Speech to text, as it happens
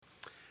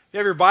If you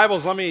have your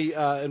Bibles, let me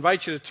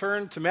invite you to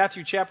turn to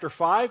Matthew chapter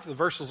 5. The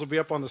verses will be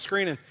up on the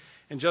screen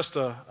in just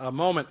a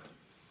moment.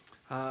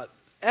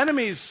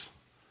 Enemies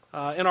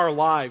in our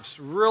lives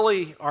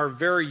really are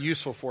very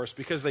useful for us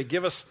because they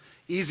give us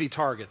easy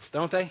targets,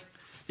 don't they? Do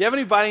you have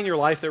anybody in your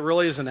life that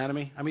really is an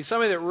enemy? I mean,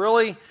 somebody that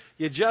really,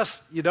 you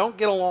don't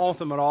get along with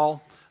them at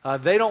all.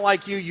 They don't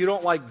like you, you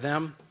don't like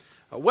them.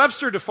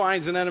 Webster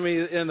defines an enemy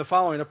in the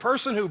following: a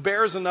person who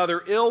bears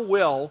another ill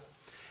will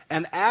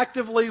and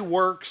actively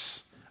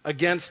works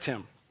against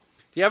him.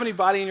 Do you have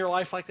anybody in your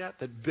life like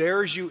that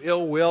bears you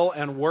ill will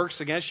and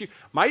works against you?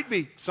 Might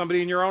be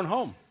somebody in your own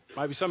home.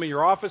 Might be somebody in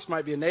your office.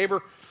 Might be a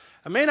neighbor.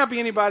 It may not be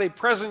anybody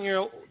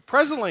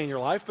presently in your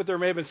life, but there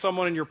may have been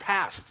someone in your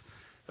past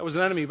that was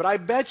an enemy. But I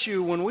bet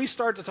you when we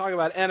start to talk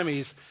about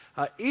enemies,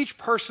 each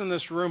person in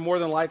this room more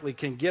than likely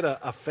can get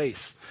a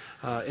face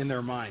in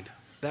their mind.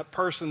 That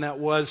person that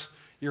was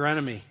your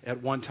enemy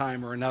at one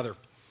time or another.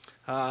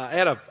 I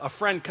had a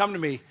friend come to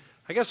me,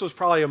 I guess it was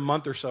probably a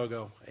month or so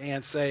ago,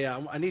 and say,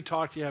 I need to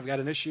talk to you. I've got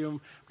an issue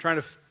I'm trying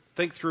to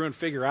think through and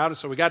figure out. And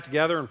so we got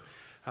together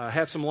and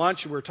had some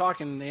lunch, and we were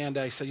talking, and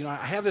I said, I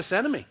have this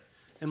enemy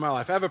in my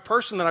life. I have a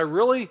person that I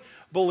really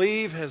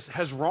believe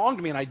has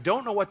wronged me, and I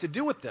don't know what to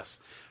do with this.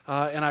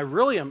 And I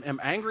really am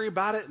angry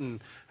about it,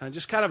 and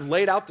just kind of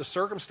laid out the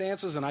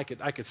circumstances, and I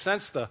could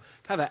sense the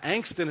kind of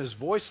angst in his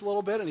voice a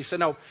little bit. And he said,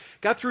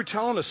 got through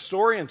telling a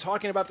story and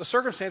talking about the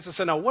circumstances,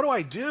 said, now, what do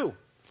I do?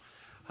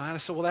 And I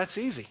said, well, that's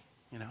easy,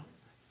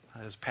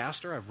 As a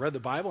pastor, I've read the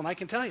Bible, and I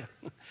can tell you,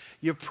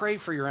 you pray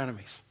for your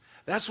enemies.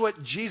 That's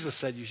what Jesus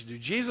said you should do.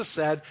 Jesus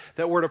said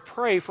that we're to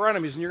pray for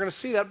enemies, and you're going to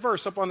see that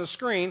verse up on the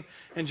screen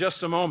in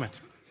just a moment.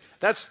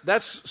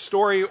 That's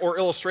story or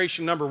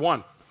illustration number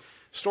one.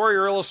 Story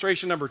or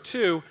illustration number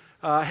two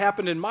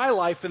happened in my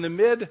life in the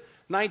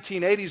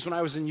mid-1980s when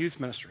I was in youth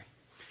ministry.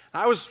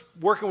 I was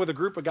working with a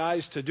group of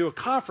guys to do a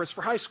conference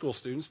for high school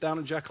students down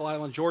in Jekyll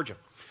Island, Georgia.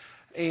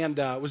 And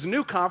it was a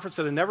new conference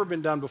that had never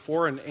been done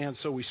before, and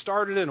so we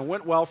started it, and it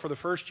went well for the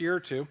first year or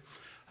two.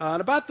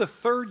 And about the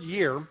third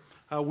year,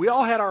 we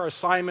all had our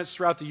assignments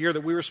throughout the year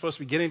that we were supposed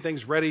to be getting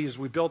things ready as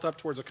we built up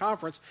towards a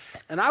conference.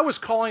 And I was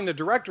calling the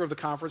director of the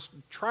conference,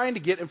 trying to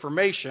get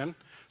information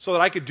so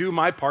that I could do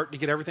my part to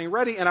get everything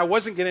ready, and I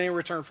wasn't getting any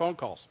return phone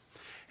calls.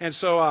 And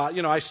so,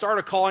 I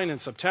started calling in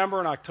September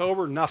and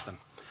October, nothing.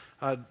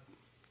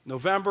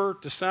 November,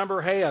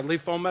 December, hey, I'd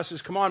leave phone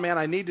messages. Come on, man,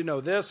 I need to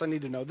know this. I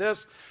need to know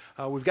this.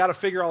 We've got to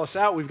figure all this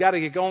out. We've got to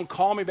get going.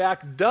 Call me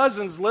back.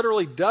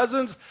 Literally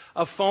dozens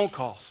of phone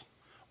calls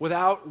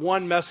without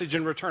one message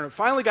in return. It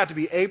finally got to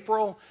be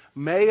April,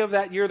 May of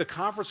that year. The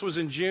conference was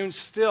in June.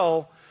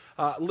 Still,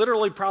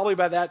 literally probably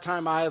by that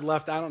time I had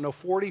left,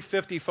 40,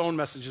 50 phone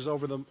messages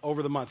over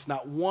the months.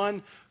 Not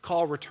one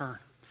call return.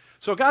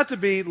 So it got to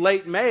be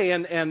late May,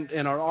 and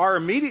in our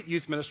immediate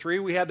youth ministry,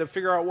 we had to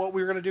figure out what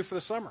we were going to do for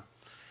the summer.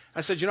 I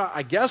said,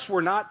 I guess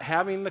we're not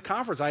having the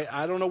conference.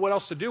 I don't know what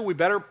else to do. We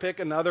better pick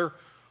another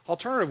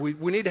alternative.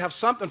 We need to have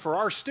something for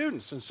our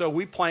students. And so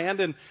we planned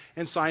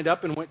and signed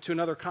up and went to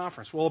another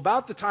conference. Well,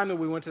 about the time that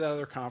we went to that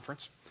other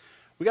conference,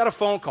 we got a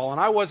phone call,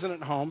 and I wasn't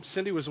at home.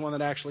 Cindy was the one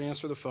that actually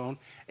answered the phone,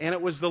 and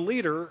it was the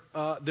leader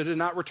that did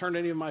not return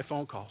any of my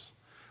phone calls,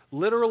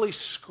 literally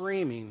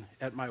screaming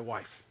at my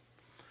wife.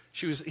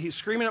 He's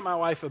screaming at my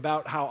wife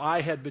about how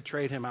I had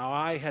betrayed him, how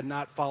I had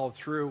not followed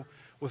through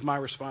with my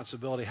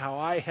responsibility, how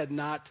I had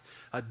not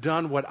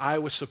done what I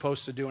was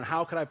supposed to do, and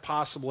how could I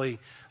possibly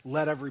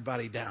let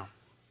everybody down.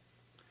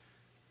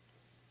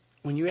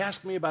 When you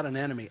ask me about an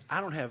enemy,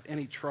 I don't have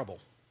any trouble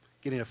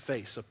getting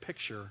a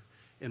picture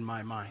in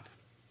my mind.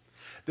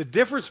 The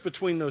difference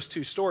between those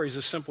two stories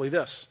is simply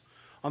this.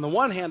 On the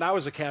one hand, I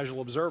was a casual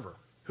observer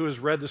who has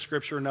read the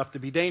scripture enough to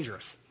be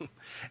dangerous.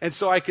 And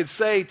so I could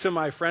say to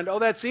my friend,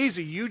 that's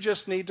easy. You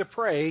just need to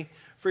pray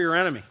for your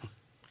enemy.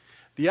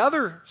 The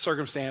other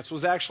circumstance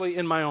was actually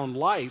in my own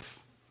life,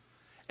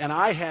 and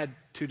I had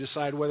to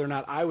decide whether or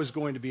not I was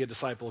going to be a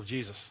disciple of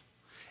Jesus.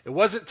 It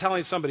wasn't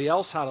telling somebody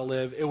else how to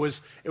live. It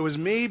was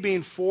me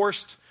being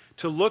forced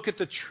to look at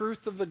the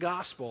truth of the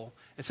gospel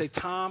and say,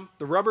 Tom,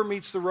 the rubber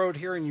meets the road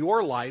here in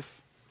your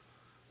life.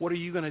 What are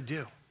you going to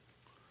do?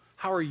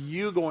 How are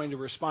you going to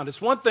respond?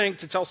 It's one thing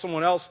to tell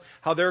someone else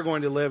how they're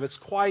going to live. It's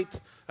quite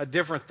a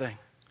different thing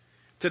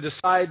to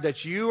decide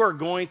that you are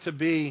going to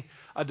be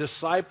a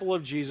disciple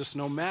of Jesus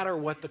no matter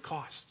what the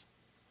cost,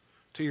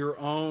 to your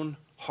own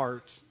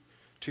heart,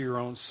 to your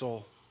own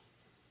soul.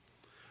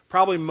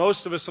 Probably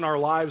most of us in our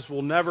lives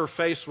will never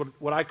face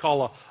what I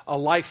call a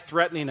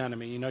life-threatening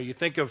enemy. You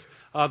think of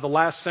the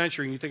last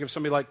century, you think of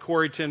somebody like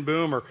Corrie ten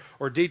Boom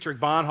or Dietrich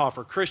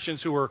Bonhoeffer,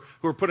 Christians who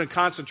were put in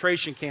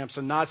concentration camps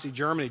in Nazi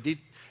Germany.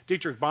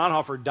 Dietrich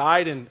Bonhoeffer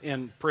died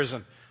in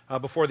prison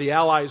before the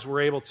Allies were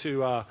able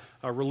to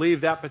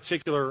relieve that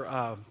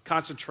particular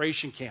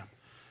concentration camp.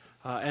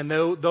 And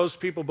those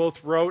people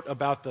both wrote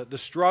about the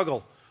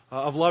struggle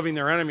of loving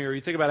their enemy. Or you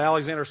think about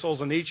Alexander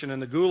Solzhenitsyn in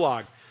the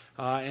Gulag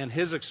and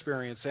his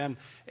experience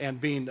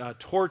and being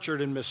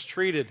tortured and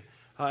mistreated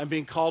and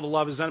being called to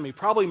love his enemy.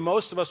 Probably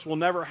most of us will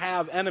never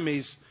have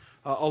enemies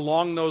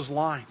along those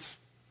lines.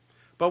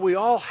 But we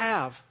all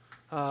have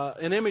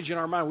an image in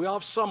our mind. We all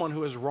have someone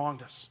who has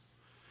wronged us.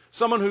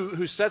 Someone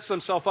who sets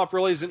themselves up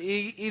really as an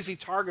easy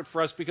target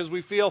for us because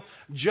we feel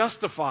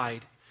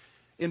justified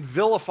in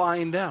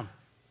vilifying them.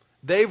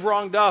 They've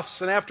wronged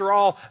us, and after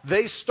all,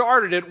 they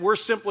started it. We're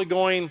simply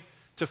going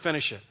to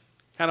finish it.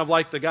 Kind of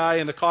like the guy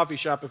in the coffee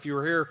shop, if you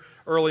were here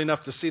early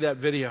enough to see that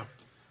video.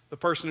 The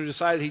person who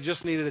decided he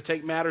just needed to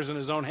take matters in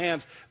his own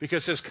hands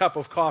because his cup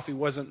of coffee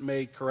wasn't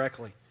made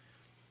correctly.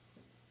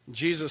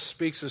 Jesus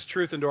speaks his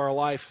truth into our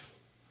life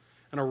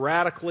in a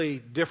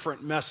radically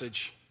different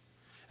message.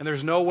 And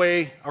there's no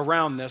way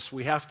around this.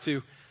 We have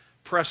to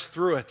press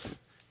through it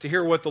to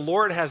hear what the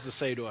Lord has to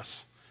say to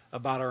us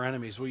about our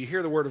enemies. Will you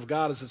hear the word of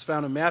God as it's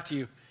found in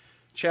Matthew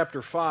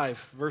chapter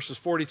 5, verses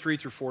 43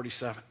 through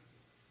 47.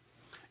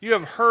 You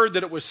have heard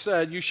that it was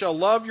said, you shall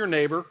love your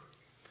neighbor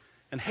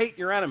and hate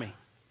your enemy.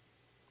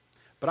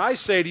 But I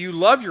say to you,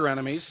 love your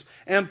enemies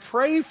and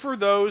pray for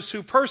those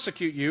who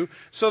persecute you,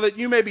 so that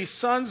you may be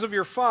sons of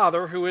your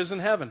Father who is in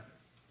heaven.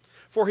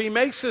 For he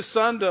makes his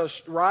sun to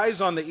rise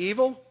on the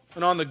evil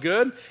and on the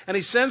good, and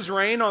he sends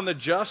rain on the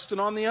just and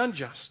on the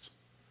unjust.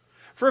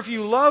 For if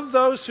you love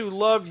those who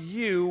love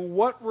you,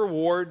 what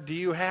reward do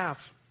you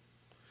have?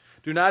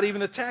 Do not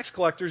even the tax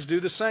collectors do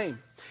the same?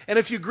 And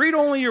if you greet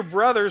only your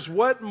brothers,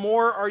 what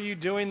more are you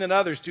doing than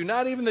others? Do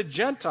not even the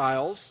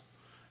Gentiles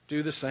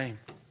do the same?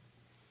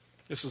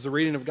 This is the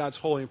reading of God's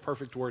holy and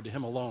perfect word. To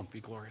him alone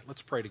be glory.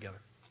 Let's pray together.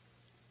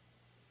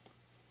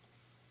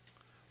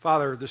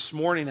 Father, this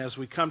morning as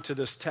we come to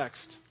this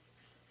text,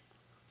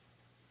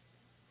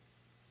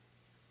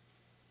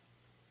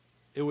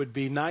 it would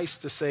be nice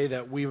to say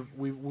that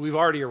we've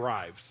already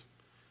arrived.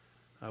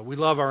 We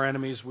love our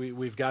enemies.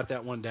 We've got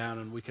that one down,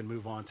 and we can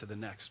move on to the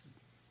next.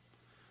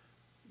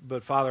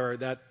 But Father,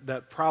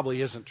 that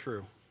probably isn't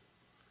true.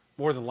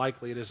 More than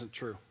likely it isn't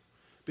true.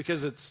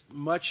 Because it's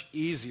much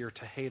easier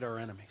to hate our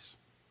enemies.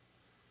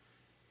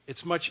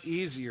 It's much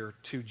easier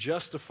to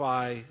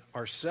justify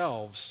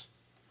ourselves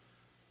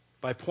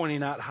by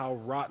pointing out how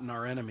rotten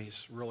our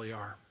enemies really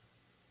are.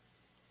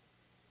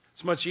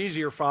 It's much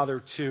easier, Father,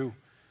 to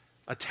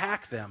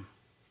attack them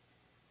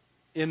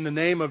in the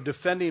name of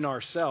defending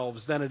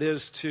ourselves than it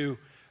is to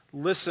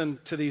listen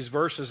to these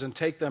verses and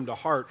take them to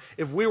heart.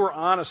 If we were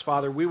honest,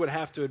 Father, we would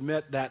have to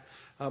admit that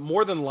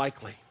more than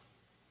likely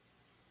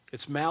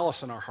it's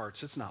malice in our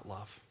hearts. It's not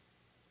love.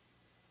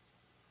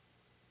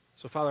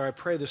 So, Father, I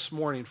pray this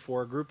morning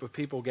for a group of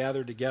people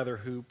gathered together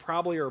who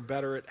probably are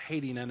better at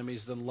hating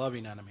enemies than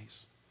loving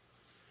enemies.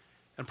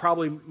 And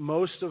probably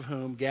most of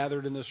whom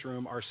gathered in this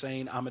room are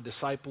saying, I'm a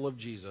disciple of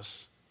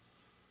Jesus.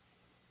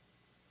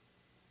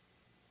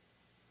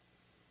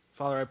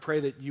 Father, I pray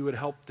that you would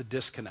help the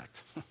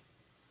disconnect.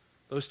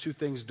 Those two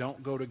things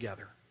don't go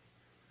together.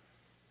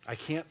 I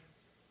can't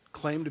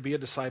claim to be a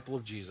disciple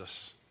of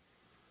Jesus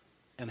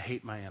and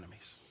hate my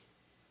enemies.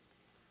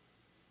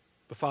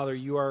 But Father,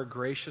 you are a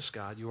gracious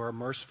God. You are a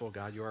merciful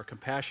God. You are a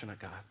compassionate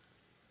God.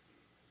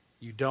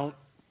 You don't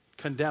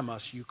condemn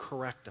us. You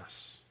correct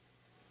us.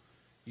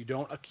 You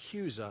don't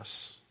accuse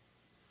us.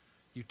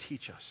 You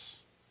teach us.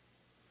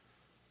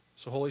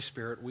 So, Holy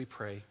Spirit, we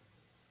pray,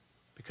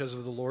 because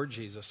of the Lord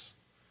Jesus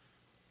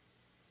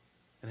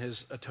and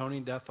his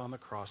atoning death on the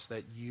cross,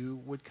 that you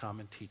would come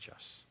and teach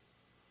us.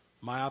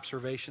 My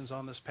observations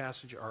on this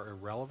passage are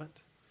irrelevant.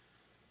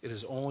 It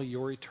is only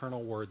your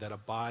eternal word that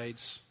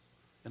abides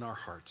in our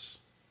hearts.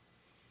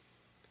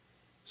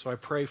 So I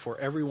pray for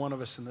every one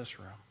of us in this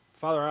room.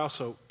 Father, I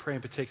also pray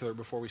in particular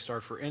before we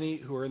start for any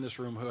who are in this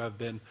room who have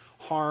been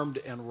harmed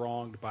and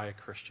wronged by a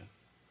Christian.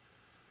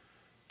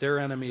 Their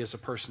enemy is a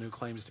person who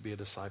claims to be a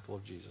disciple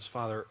of Jesus.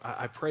 Father,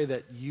 I pray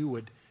that you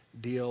would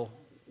deal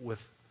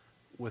with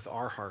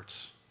our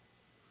hearts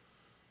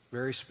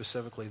very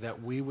specifically,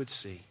 that we would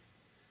see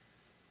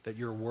that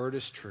your word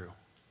is true,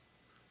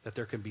 that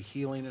there can be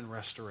healing and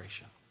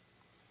restoration.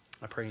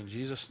 I pray in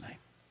Jesus' name.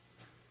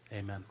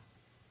 Amen.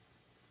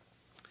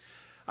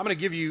 I'm going to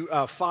give you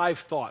 5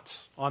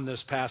 thoughts on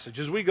this passage.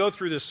 As we go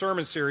through this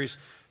sermon series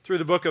through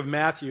the book of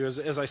Matthew,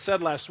 as I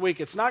said last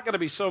week, it's not going to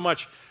be so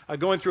much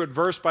going through it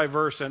verse by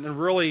verse and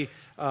really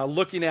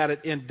looking at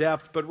it in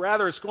depth, but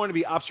rather it's going to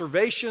be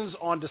observations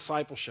on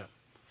discipleship.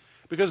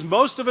 Because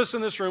most of us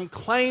in this room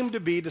claim to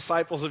be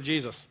disciples of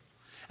Jesus.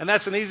 And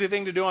that's an easy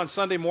thing to do on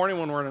Sunday morning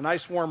when we're in a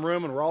nice warm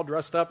room and we're all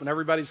dressed up and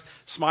everybody's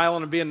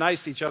smiling and being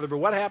nice to each other. But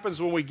what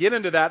happens when we get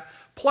into that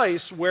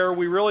place where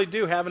we really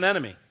do have an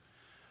enemy?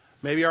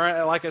 Maybe,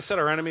 like I said,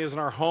 our enemy is in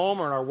our home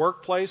or in our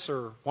workplace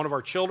or one of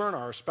our children or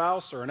our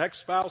spouse or an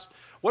ex-spouse.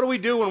 What do we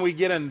do when we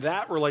get in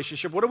that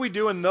relationship? What do we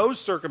do in those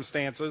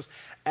circumstances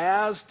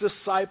as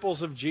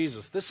disciples of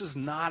Jesus? This is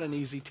not an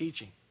easy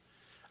teaching.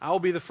 I will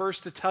be the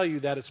first to tell you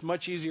that it's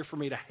much easier for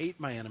me to hate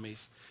my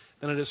enemies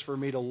than it is for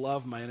me to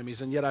love my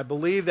enemies. And yet I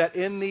believe that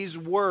in these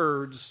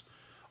words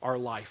are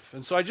life.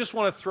 And so I just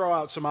want to throw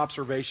out some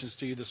observations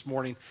to you this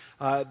morning,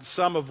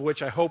 some of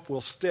which I hope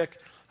will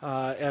stick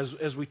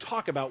as we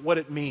talk about what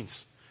it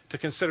means to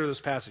consider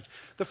this passage.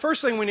 The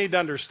first thing we need to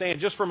understand,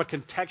 just from a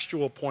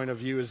contextual point of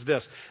view, is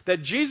this: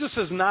 that Jesus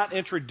is not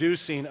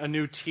introducing a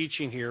new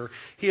teaching here.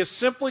 He is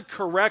simply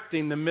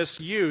correcting the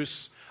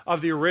misuse of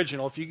the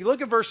original. If you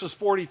look at verses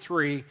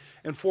 43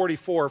 and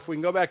 44, if we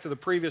can go back to the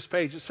previous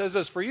page, it says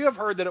this, "For you have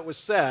heard that it was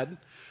said,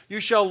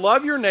 you shall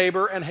love your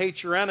neighbor and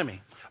hate your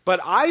enemy. But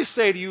I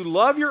say to you,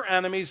 love your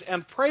enemies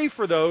and pray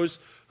for those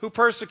who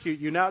persecute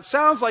you." Now, it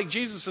sounds like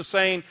Jesus is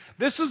saying,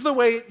 this is the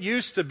way it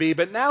used to be,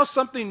 but now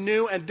something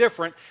new and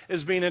different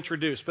is being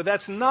introduced. But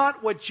that's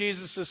not what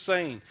Jesus is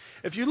saying.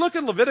 If you look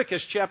at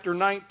Leviticus chapter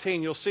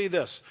 19, you'll see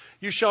this.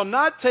 "You shall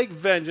not take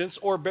vengeance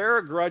or bear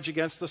a grudge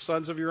against the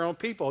sons of your own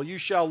people. You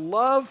shall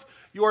love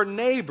your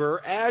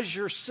neighbor as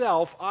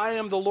yourself. I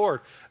am the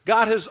Lord."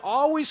 God has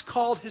always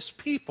called his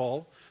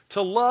people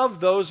to love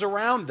those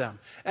around them.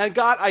 And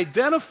God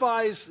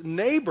identifies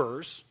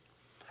neighbors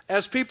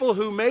as people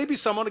who may be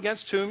someone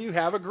against whom you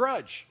have a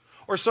grudge,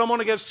 or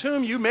someone against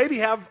whom you maybe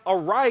have a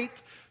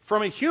right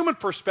from a human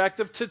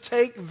perspective to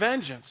take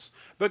vengeance.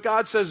 But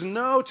God says,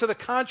 no, to the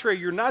contrary,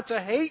 you're not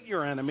to hate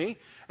your enemy,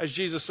 as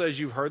Jesus says,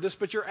 you've heard this,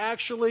 but you're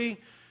actually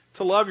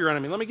to love your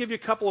enemy. Let me give you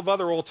a couple of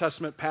other Old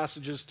Testament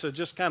passages to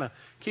just kind of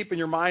keep in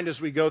your mind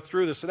as we go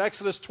through this. In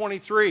Exodus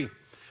 23, it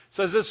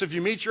says this, "If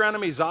you meet your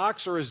enemy's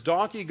ox or his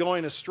donkey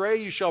going astray,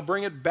 you shall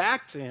bring it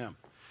back to him.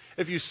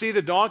 If you see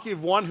the donkey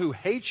of one who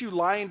hates you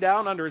lying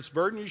down under its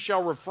burden, you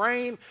shall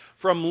refrain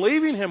from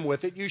leaving him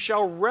with it. You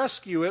shall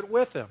rescue it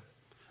with him."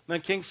 And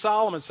then King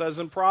Solomon says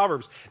in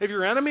Proverbs, "If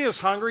your enemy is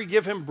hungry,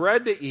 give him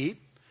bread to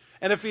eat,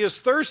 and if he is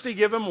thirsty,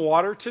 give him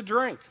water to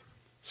drink."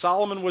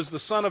 Solomon was the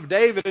son of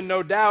David, and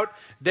no doubt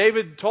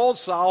David told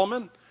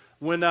Solomon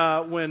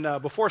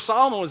before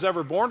Solomon was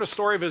ever born, a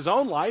story of his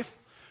own life,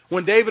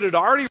 when David had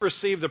already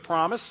received the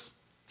promise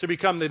to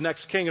become the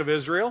next king of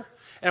Israel.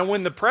 And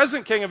when the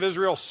present king of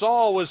Israel,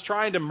 Saul, was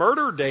trying to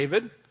murder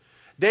David,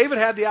 David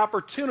had the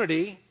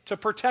opportunity to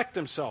protect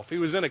himself. He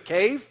was in a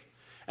cave,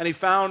 and he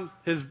found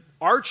his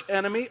arch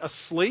enemy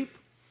asleep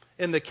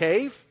in the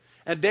cave,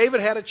 and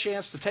David had a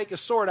chance to take his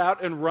sword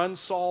out and run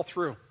Saul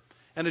through,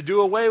 and to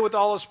do away with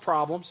all his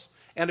problems,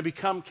 and to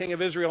become king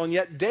of Israel. And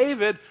yet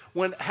David,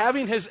 when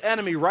having his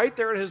enemy right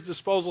there at his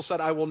disposal,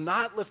 said, "I will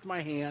not lift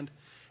my hand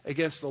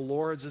against the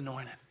Lord's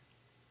anointed."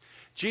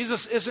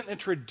 Jesus isn't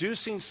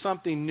introducing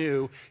something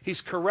new. He's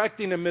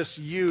correcting a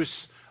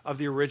misuse of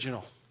the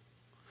original.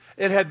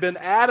 It had been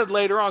added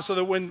later on so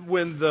that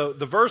when the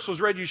verse was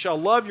read, "You shall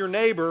love your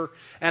neighbor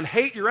and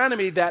hate your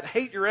enemy," that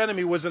hate your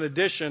enemy was an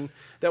addition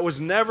that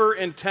was never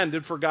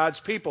intended for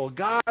God's people.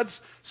 God's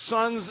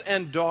sons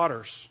and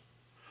daughters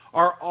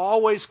are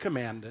always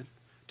commanded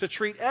to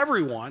treat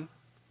everyone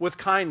with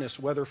kindness,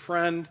 whether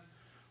friend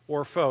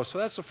or foe. So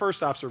that's the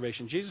first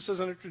observation. Jesus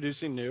isn't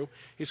introducing new.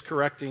 He's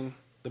correcting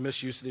the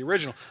misuse of the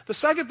original. The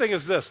second thing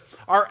is this.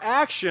 Our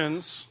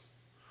actions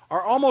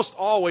are almost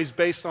always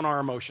based on our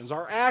emotions.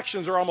 Our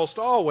actions are almost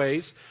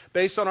always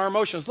based on our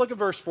emotions. Look at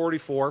verse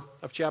 44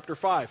 of chapter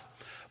 5.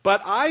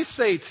 "But I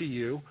say to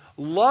you,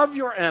 love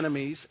your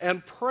enemies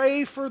and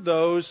pray for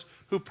those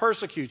who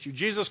persecute you."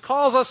 Jesus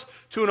calls us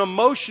to an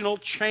emotional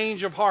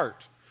change of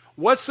heart.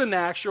 What's the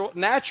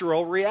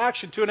natural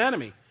reaction to an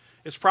enemy?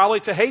 It's probably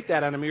to hate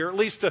that enemy, or at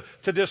least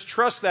to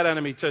distrust that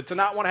enemy, to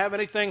not want to have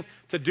anything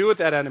to do with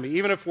that enemy.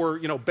 Even if we're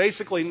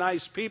basically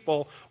nice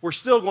people, we're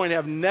still going to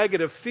have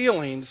negative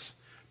feelings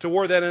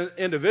toward that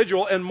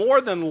individual, and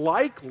more than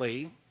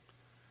likely,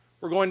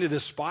 we're going to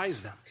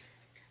despise them.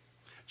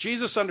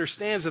 Jesus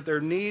understands that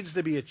there needs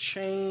to be a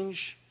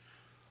change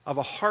of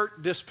a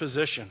heart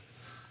disposition.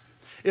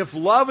 If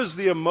love is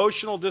the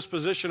emotional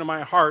disposition of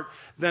my heart,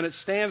 then it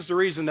stands to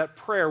reason that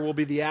prayer will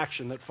be the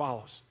action that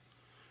follows.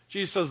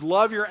 Jesus says,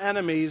 love your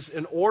enemies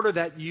in order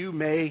that you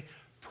may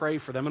pray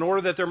for them, in order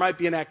that there might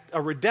be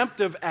a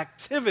redemptive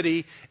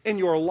activity in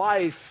your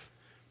life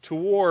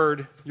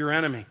toward your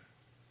enemy.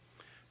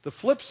 The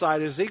flip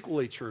side is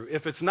equally true.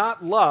 If it's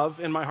not love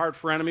in my heart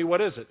for enemy, what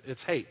is it?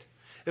 It's hate.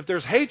 If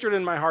there's hatred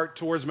in my heart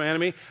towards my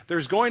enemy,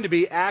 there's going to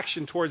be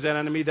action towards that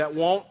enemy that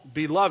won't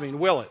be loving,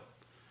 will it?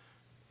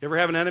 You ever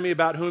have an enemy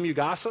about whom you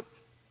gossip?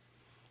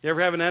 You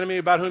ever have an enemy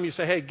about whom you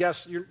say, hey,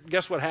 guess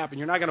what happened?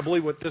 You're not going to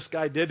believe what this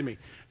guy did to me.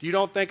 You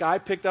don't think I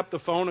picked up the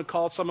phone and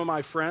called some of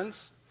my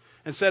friends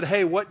and said,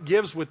 hey, what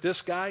gives with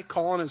this guy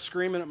calling and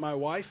screaming at my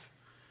wife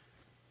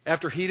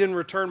after he didn't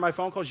return my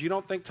phone calls? You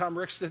don't think Tom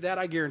Ricks did that?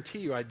 I guarantee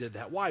you I did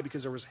that. Why?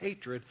 Because there was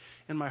hatred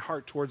in my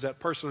heart towards that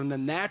person. And the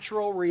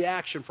natural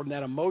reaction from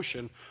that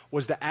emotion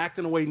was to act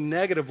in a way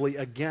negatively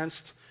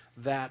against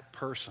that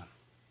person.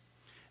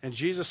 And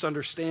Jesus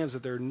understands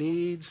that there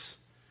needs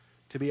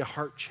to be a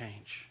heart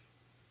change.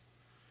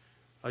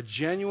 A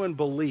genuine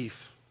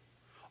belief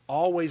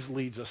always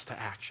leads us to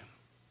action.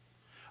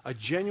 A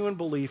genuine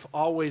belief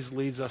always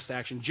leads us to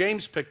action.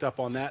 James picked up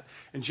on that.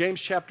 In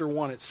James chapter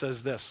 1, it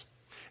says this.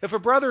 If a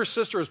brother or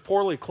sister is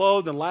poorly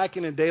clothed and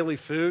lacking in daily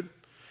food,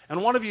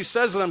 and one of you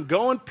says to them,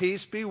 go in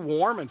peace, be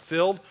warm and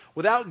filled,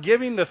 without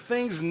giving the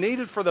things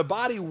needed for the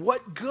body,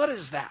 what good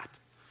is that?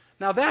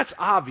 Now that's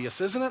obvious,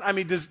 isn't it? I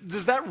mean, does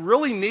that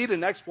really need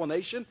an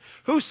explanation?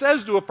 Who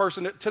says to a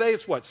person, today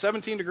it's what,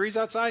 17 degrees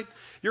outside?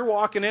 You're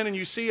walking in and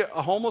you see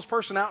a homeless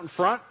person out in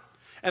front,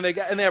 and they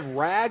have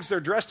rags,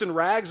 they're dressed in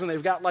rags, and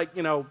they've got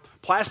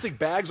plastic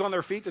bags on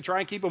their feet to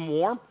try and keep them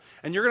warm.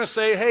 And you're going to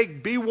say, hey,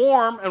 be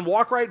warm, and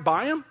walk right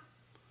by them?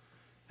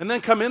 And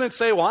then come in and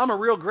say, well, I'm a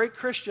real great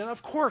Christian?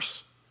 Of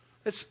course.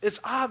 It's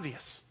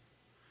obvious.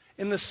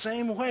 In the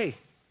same way,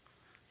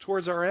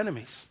 towards our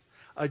enemies,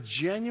 a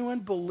genuine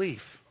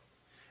belief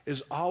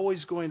is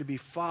always going to be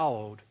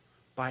followed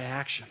by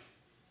action.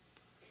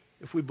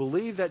 If we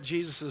believe that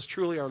Jesus is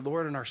truly our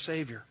Lord and our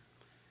Savior,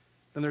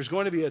 then there's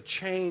going to be a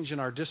change in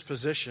our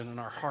disposition and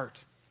our heart.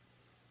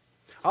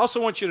 I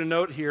also want you to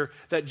note here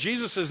that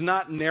Jesus is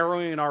not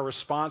narrowing our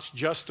response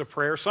just to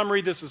prayer. Some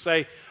read this and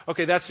say,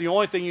 okay, that's the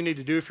only thing you need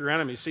to do for your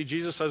enemies. See,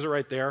 Jesus says it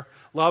right there.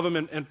 Love them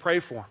and pray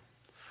for them.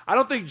 I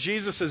don't think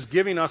Jesus is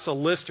giving us a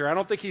list here. I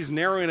don't think he's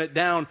narrowing it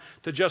down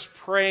to just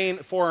praying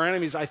for our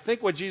enemies. I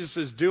think what Jesus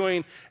is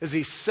doing is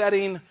he's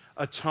setting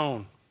a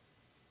tone.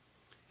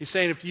 He's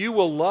saying if you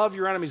will love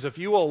your enemies, if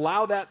you will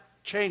allow that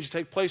change to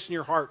take place in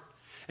your heart,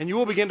 and you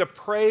will begin to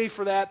pray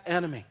for that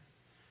enemy,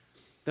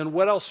 then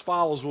what else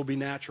follows will be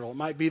natural. It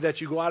might be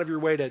that you go out of your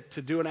way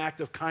to do an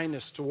act of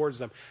kindness towards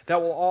them.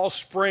 That will all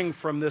spring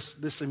from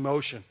this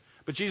emotion.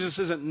 But Jesus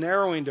isn't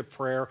narrowing to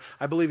prayer.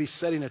 I believe he's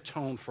setting a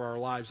tone for our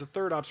lives. The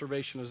third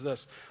observation is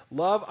this.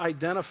 Love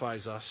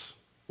identifies us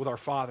with our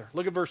Father.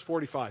 Look at verse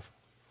 45.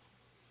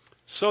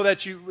 So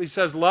that he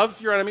says,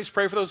 love your enemies,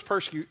 pray for those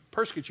who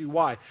persecute you.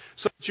 Why?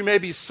 So that you may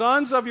be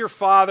sons of your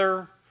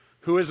Father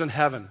who is in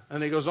heaven.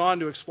 And he goes on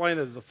to explain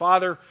that the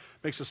Father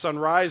makes the sun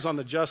rise on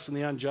the just and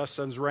the unjust,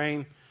 sends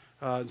rain,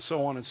 and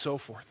so on and so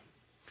forth.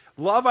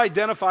 Love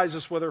identifies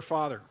us with our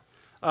Father.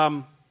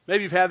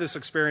 Maybe you've had this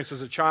experience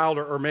as a child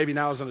or maybe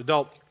now as an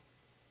adult.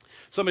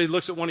 Somebody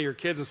looks at one of your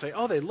kids and say,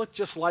 oh, they look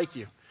just like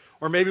you.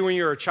 Or maybe when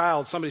you were a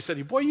child, somebody said to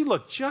you, boy, you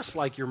look just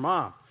like your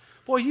mom.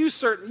 Boy, you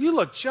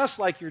look just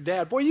like your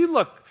dad. Boy, you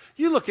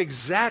look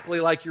exactly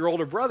like your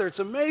older brother. It's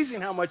amazing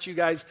how much you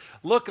guys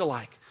look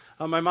alike.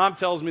 My mom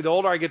tells me the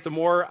older I get, the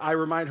more I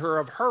remind her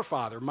of her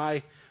father,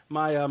 my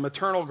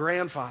maternal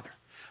grandfather.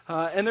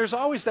 And there's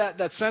always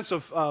that sense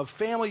of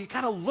family. You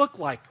kind of look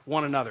like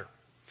one another.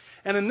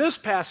 And in this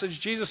passage,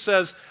 Jesus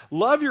says,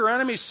 love your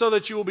enemies so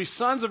that you will be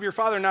sons of your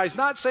Father. Now, he's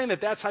not saying that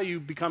that's how you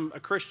become a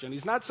Christian.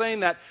 He's not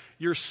saying that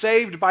you're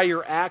saved by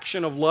your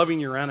action of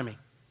loving your enemy.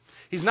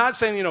 He's not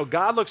saying,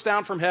 God looks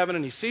down from heaven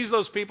and he sees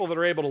those people that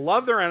are able to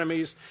love their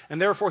enemies and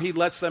therefore he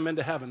lets them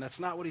into heaven. That's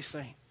not what he's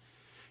saying.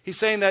 He's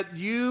saying that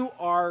you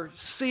are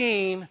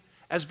seen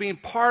as being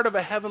part of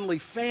a heavenly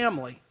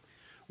family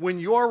when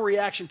your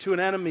reaction to an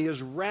enemy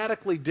is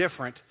radically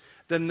different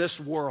than this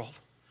world.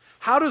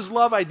 How does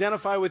love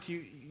identify with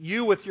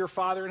you with your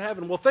Father in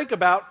heaven? Well, think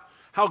about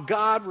how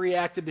God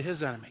reacted to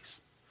his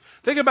enemies.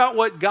 Think about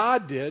what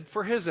God did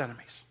for his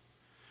enemies.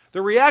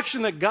 The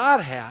reaction that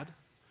God had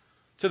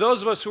to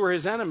those of us who were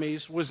his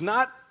enemies was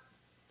not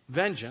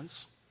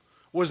vengeance,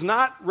 was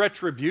not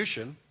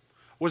retribution,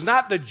 was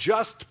not the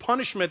just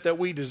punishment that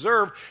we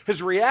deserve.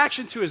 His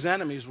reaction to his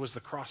enemies was the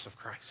cross of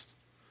Christ.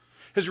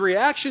 His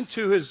reaction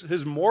to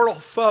his mortal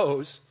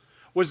foes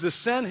was to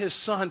send his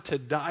Son to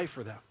die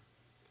for them.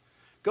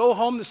 Go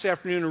home this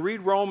afternoon and read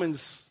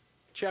Romans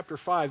chapter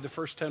 5, the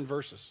first 10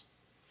 verses.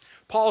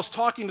 Paul's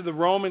talking to the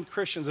Roman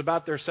Christians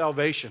about their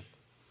salvation.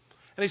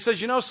 And he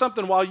says, you know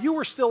something, while you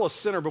were still a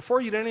sinner,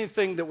 before you did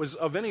anything that was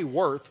of any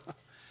worth,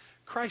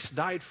 Christ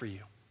died for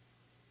you.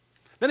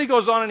 Then he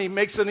goes on and he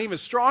makes an even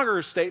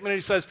stronger statement. And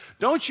he says,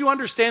 don't you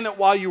understand that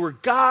while you were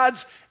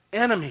God's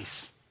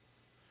enemies,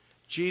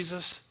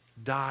 Jesus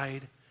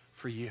died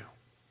for you?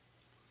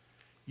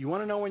 You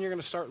want to know when you're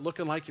going to start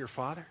looking like your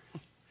Father?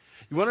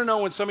 You want to know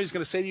when somebody's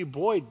going to say to you,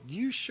 boy,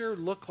 you sure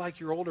look like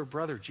your older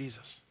brother,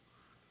 Jesus.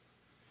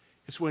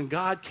 It's when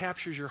God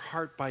captures your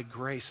heart by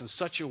grace in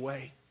such a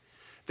way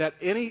that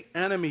any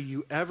enemy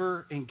you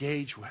ever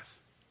engage with,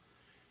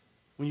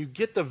 when you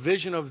get the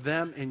vision of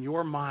them in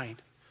your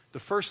mind, the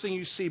first thing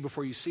you see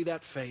before you see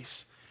that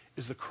face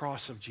is the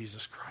cross of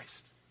Jesus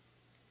Christ.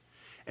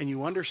 And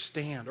you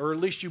understand, or at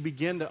least you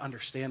begin to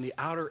understand, the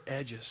outer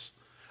edges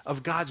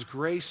of God's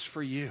grace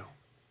for you.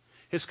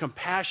 His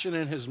compassion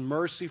and his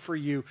mercy for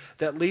you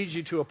that leads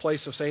you to a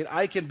place of saying,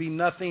 I can be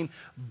nothing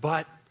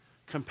but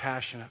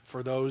compassionate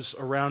for those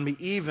around me,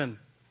 even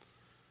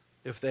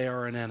if they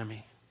are an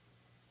enemy.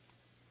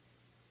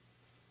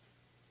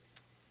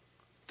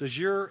 Does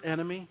your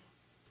enemy,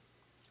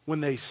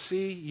 when they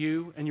see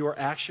you and your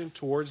action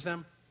towards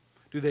them,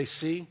 do they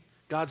see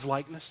God's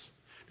likeness?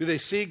 Do they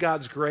see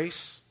God's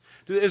grace?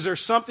 Is there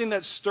something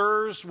that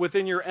stirs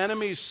within your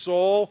enemy's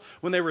soul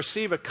when they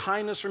receive a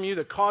kindness from you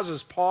that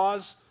causes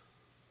pause?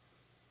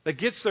 That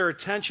gets their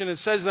attention and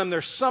says to them,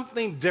 there's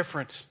something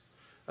different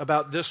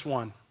about this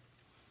one.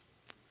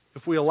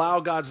 If we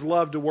allow God's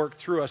love to work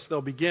through us,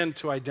 they'll begin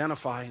to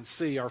identify and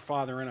see our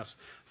Father in us.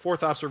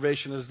 Fourth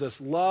observation is this: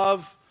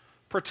 love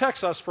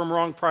protects us from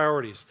wrong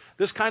priorities.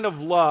 This kind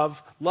of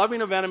love,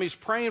 loving of enemies,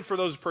 praying for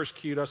those who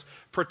persecute us,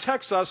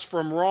 protects us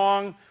from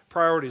wrong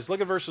priorities.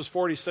 Look at verses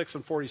 46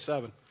 and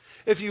 47.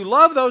 If you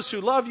love those who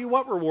love you,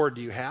 what reward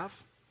do you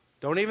have?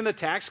 Don't even the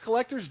tax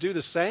collectors do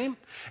the same?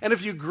 And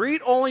if you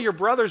greet only your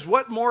brothers,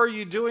 what more are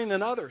you doing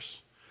than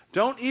others?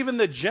 Don't even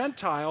the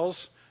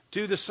Gentiles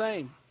do the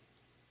same?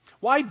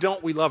 Why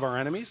don't we love our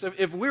enemies?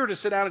 If we were to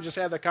sit down and just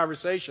have that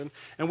conversation,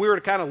 and we were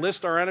to kind of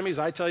list our enemies,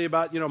 I tell you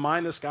about,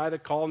 mine, this guy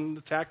that called and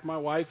attacked my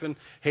wife and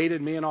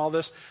hated me and all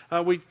this.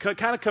 We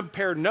kind of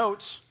compare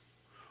notes.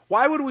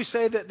 Why would we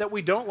say that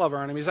we don't love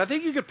our enemies? I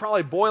think you could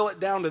probably boil it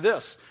down to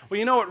this.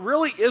 Well, it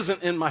really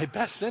isn't in my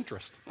best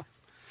interest. It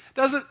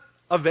doesn't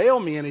avail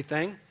me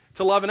anything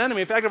to love an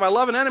enemy. In fact, if I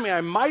love an enemy, I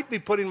might be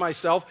putting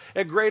myself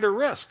at greater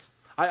risk.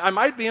 I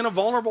might be in a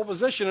vulnerable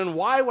position, and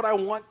why would I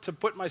want to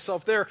put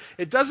myself there?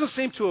 It doesn't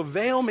seem to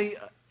avail me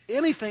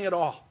anything at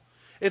all.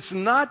 It's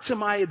not to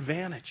my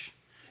advantage.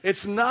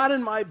 It's not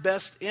in my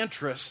best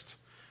interest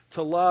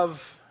to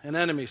love an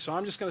enemy. So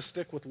I'm just going to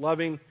stick with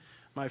loving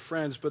my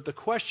friends. But the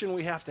question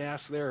we have to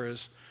ask there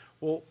is,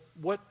 well,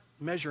 what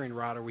measuring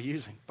rod are we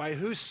using? By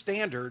whose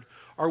standard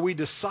are we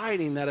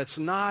deciding that it's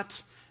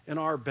not in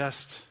our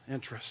best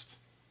interest?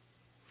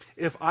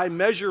 If I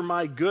measure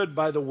my good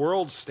by the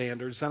world's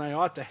standards, then I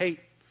ought to hate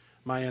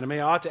my enemy.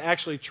 I ought to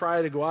actually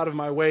try to go out of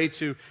my way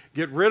to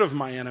get rid of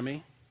my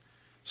enemy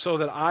so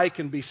that I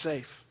can be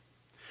safe.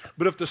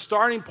 But if the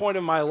starting point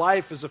of my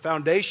life is the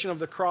foundation of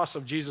the cross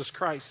of Jesus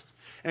Christ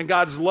and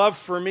God's love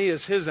for me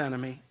as his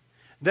enemy,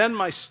 then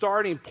my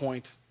starting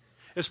point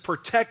is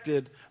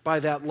protected by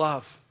that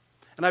love.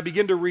 And I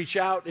begin to reach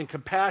out in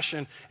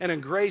compassion and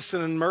in grace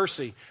and in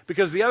mercy,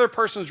 because the other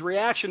person's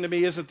reaction to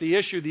me isn't the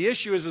issue. The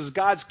issue is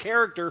God's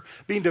character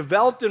being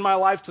developed in my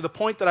life to the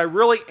point that I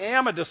really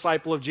am a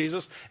disciple of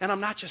Jesus, and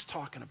I'm not just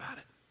talking about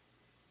it.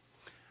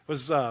 I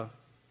was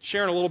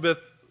sharing a little bit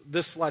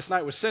this last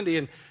night with Cindy,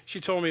 and she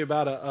told me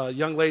about a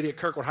young lady at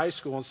Kirkwood High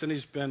School, and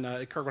Cindy's been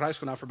at Kirkwood High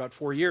School now for about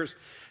 4 years.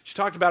 She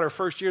talked about her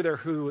first year there,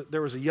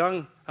 there was a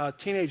young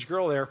teenage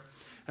girl there,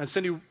 and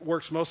Cindy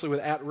works mostly with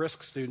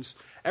at-risk students.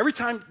 Every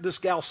time this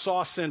gal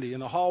saw Cindy in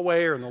the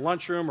hallway or in the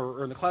lunchroom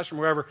or in the classroom,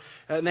 wherever,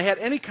 and they had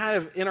any kind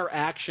of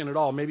interaction at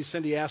all, maybe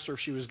Cindy asked her if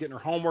she was getting her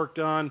homework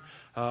done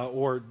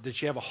or did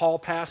she have a hall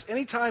pass,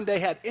 anytime they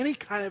had any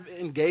kind of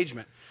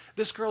engagement,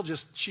 this girl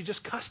she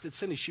just cussed at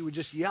Cindy. She would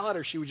just yell at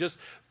her. She would just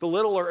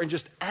belittle her, and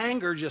just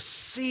anger just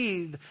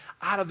seethed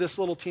out of this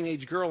little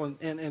teenage girl.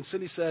 And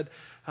Cindy said,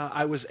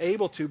 I was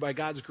able to, by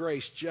God's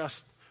grace,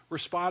 just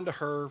respond to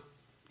her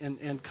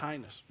in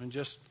kindness. And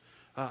just,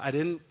 I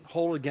didn't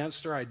hold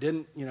against her. I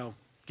didn't,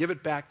 give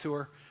it back to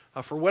her.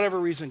 For whatever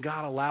reason,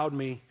 God allowed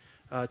me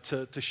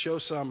to show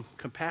some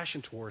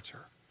compassion towards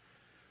her.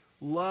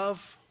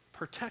 Love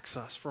protects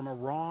us from a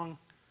wrong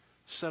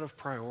set of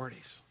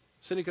priorities.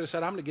 Cindy could have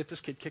said, I'm going to get this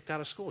kid kicked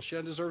out of school. She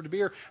doesn't deserve to be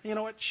here. And you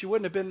know what? She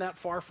wouldn't have been that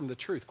far from the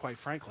truth, quite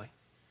frankly.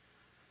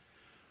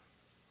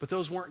 But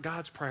those weren't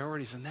God's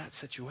priorities in that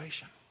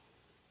situation.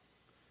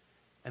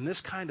 And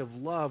this kind of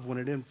love, when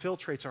it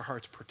infiltrates our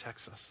hearts,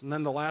 protects us. And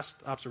then the last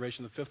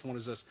observation, the fifth one,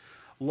 is this.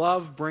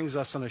 Love brings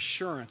us an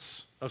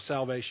assurance of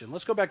salvation.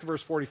 Let's go back to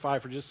verse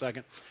 45 for just a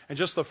second, and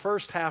just the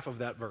first half of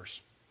that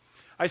verse.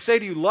 I say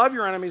to you, love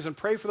your enemies and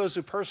pray for those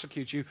who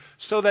persecute you,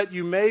 so that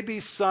you may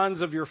be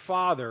sons of your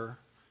Father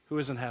who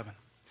is in heaven.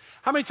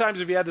 How many times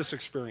have you had this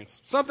experience?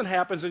 Something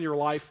happens in your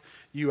life,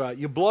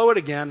 you blow it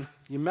again,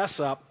 you mess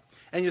up,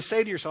 and you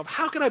say to yourself,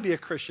 how can I be a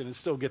Christian and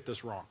still get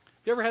this wrong?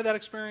 Have you ever had that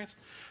experience?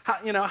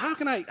 How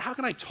can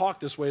I talk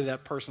this way to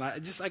that person?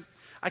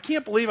 I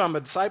can't believe I'm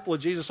a disciple of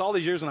Jesus all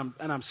these years and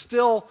I'm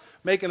still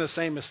making the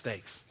same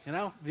mistakes.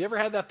 Have you ever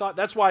had that thought?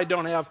 That's why I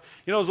don't have,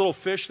 those little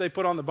fish they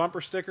put on the bumper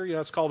sticker?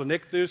 It's called a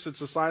Ichthus. It's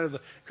a sign of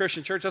the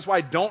Christian church. That's why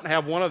I don't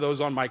have one of those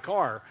on my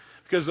car,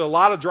 because a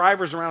lot of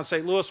drivers around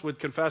St. Louis would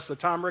confess that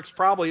Tom Ricks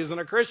probably isn't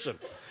a Christian.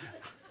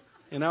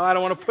 I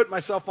don't want to put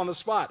myself on the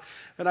spot.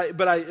 But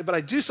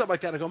I do something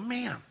like that and I go,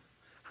 man,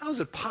 how is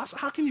it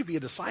possible? How can you be a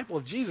disciple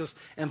of Jesus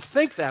and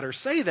think that or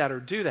say that or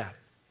do that?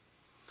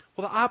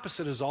 Well, the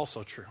opposite is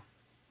also true.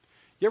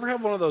 You ever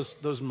have one of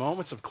those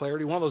moments of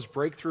clarity, one of those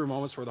breakthrough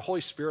moments where the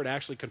Holy Spirit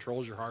actually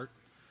controls your heart?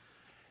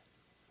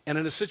 And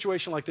in a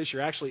situation like this,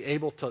 you're actually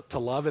able to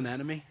love an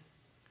enemy?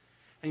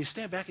 And you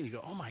stand back and you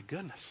go, oh my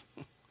goodness,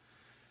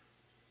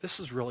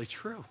 this is really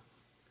true.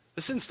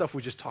 This isn't stuff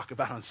we just talk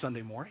about on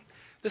Sunday morning.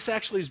 This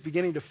actually is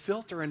beginning to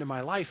filter into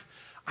my life.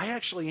 I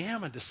actually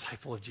am a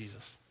disciple of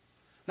Jesus.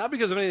 Not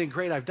because of anything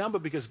great I've done,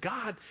 but because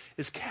God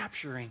is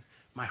capturing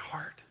my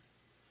heart.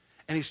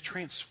 And he's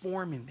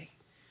transforming me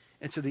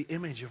into the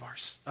image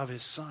of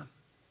his Son.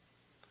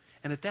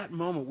 And at that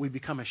moment, we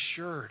become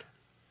assured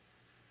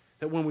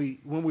that when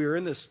we are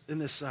in this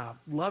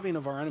loving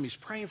of our enemies,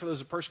 praying for those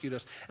who persecute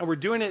us, and we're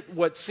doing it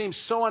what seems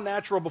so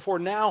unnatural before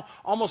now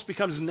almost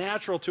becomes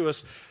natural to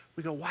us,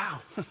 we go,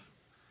 wow,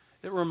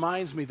 it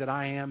reminds me that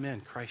I am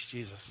in Christ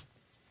Jesus.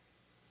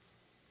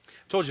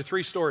 I told you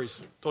 3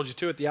 stories. I told you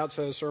 2 at the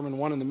outset of the sermon,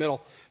 1 in the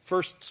middle.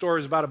 First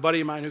story is about a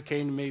buddy of mine who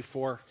came to me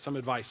for some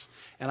advice.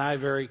 And I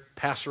very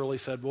pastorally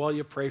said, well,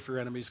 you pray for your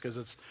enemies because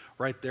it's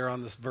right there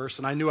on this verse.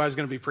 And I knew I was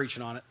going to be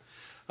preaching on it.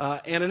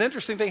 And an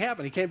interesting thing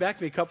happened. He came back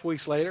to me a couple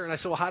weeks later, and I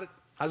said, well,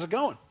 how's it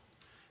going?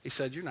 He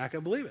said, you're not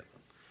going to believe it.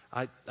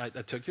 I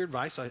took your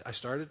advice. I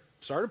started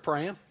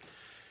praying.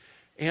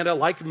 And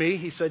like me,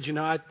 he said,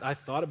 I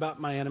thought about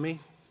my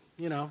enemy,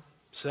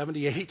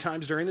 70, 80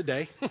 times during the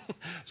day.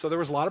 So there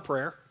was a lot of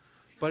prayer.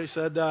 But he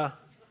said,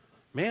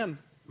 man,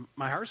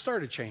 my heart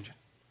started changing.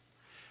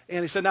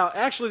 And he said, now,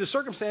 actually, the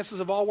circumstances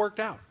have all worked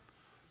out.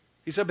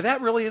 He said, but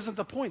that really isn't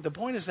the point. The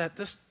point is that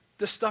this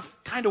stuff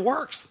kind of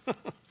works.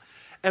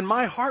 And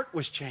my heart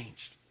was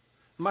changed.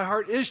 My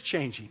heart is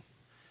changing.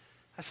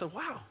 I said,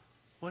 wow,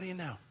 what do you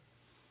know?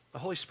 The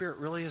Holy Spirit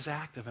really is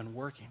active and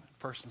working in a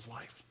person's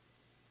life.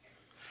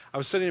 I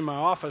was sitting in my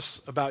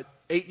office about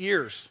 8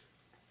 years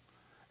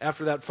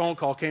after that phone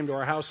call came to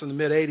our house in the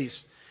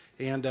mid-'80s.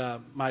 And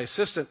my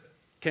assistant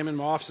came in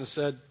my office and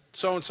said,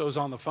 so-and-so's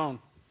on the phone.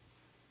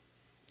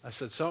 I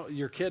said, so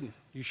you're kidding.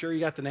 You sure you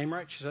got the name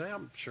right? She said, yeah,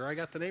 I'm sure I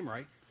got the name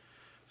right.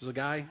 It was a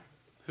guy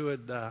who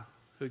had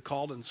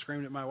called and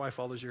screamed at my wife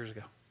all those years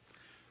ago.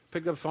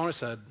 Picked up the phone and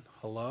said,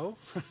 hello?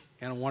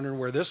 Kind of wondering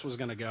where this was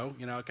going to go.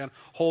 You know, kind of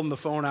holding the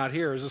phone out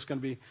here. Is this going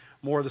to be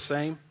more of the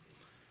same?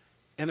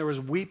 And there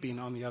was weeping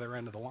on the other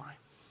end of the line.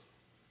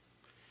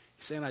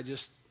 He's saying, I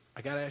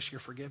got to ask your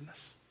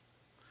forgiveness.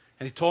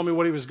 And he told me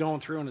what he was going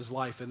through in his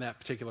life in that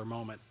particular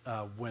moment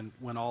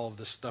when all of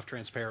this stuff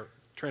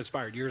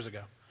transpired years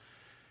ago.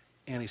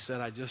 And he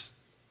said,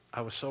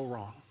 I was so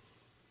wrong.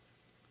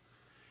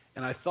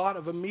 And I thought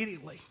of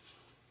immediately,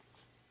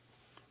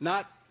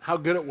 not how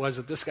good it was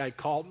that this guy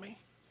called me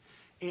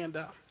and,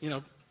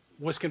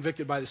 was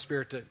convicted by the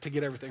Spirit to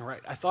get everything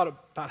right. I thought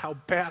about how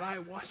bad I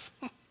was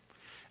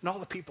and all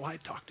the people I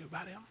had talked to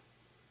about him.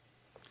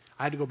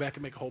 I had to go back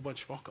and make a whole bunch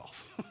of phone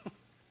calls.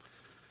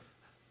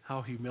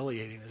 How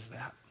humiliating is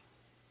that?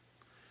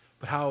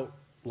 But how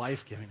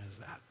life-giving is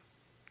that?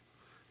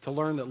 To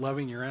learn that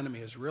loving your enemy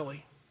is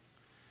really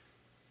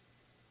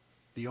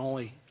the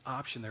only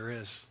option there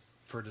is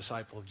for a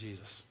disciple of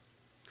Jesus.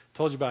 I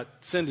told you about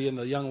Cindy and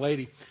the young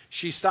lady.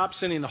 She stopped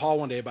sitting in the hall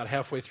one day about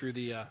halfway through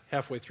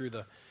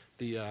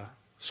the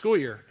school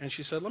year, and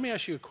she said, let me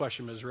ask you a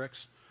question, Ms.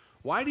 Ricks.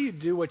 Why do you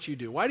do what you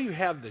do? Why do you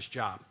have this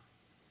job?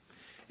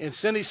 And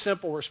Cindy's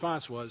simple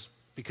response was,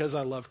 because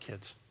I love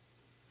kids.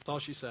 That's all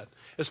she said.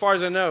 As far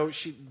as I know,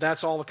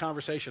 that's all the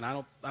conversation.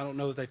 I don't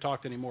know that they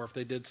talked anymore. If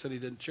they did, Cindy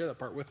didn't share that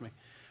part with me.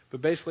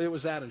 But basically it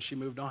was that, and she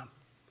moved on.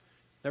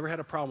 Never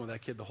had a problem with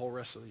that kid the whole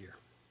rest of the year.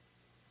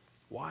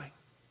 Why?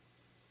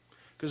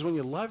 Because when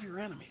you love your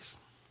enemies,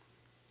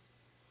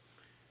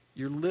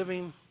 you're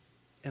living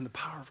in the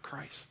power of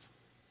Christ.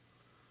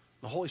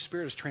 The Holy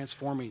Spirit is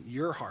transforming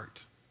your heart.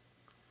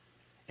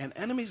 And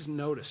enemies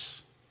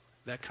notice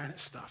that kind of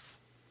stuff.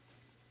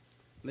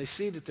 And they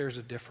see that there's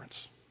a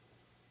difference.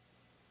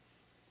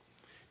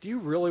 Do you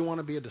really want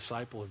to be a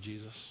disciple of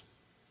Jesus?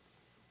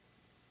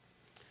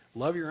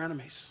 Love your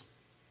enemies.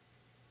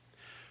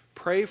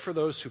 Pray for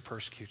those who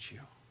persecute you.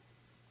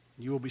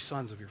 You will be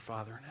sons of your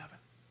Father in heaven.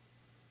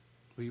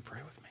 Will you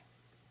pray with me?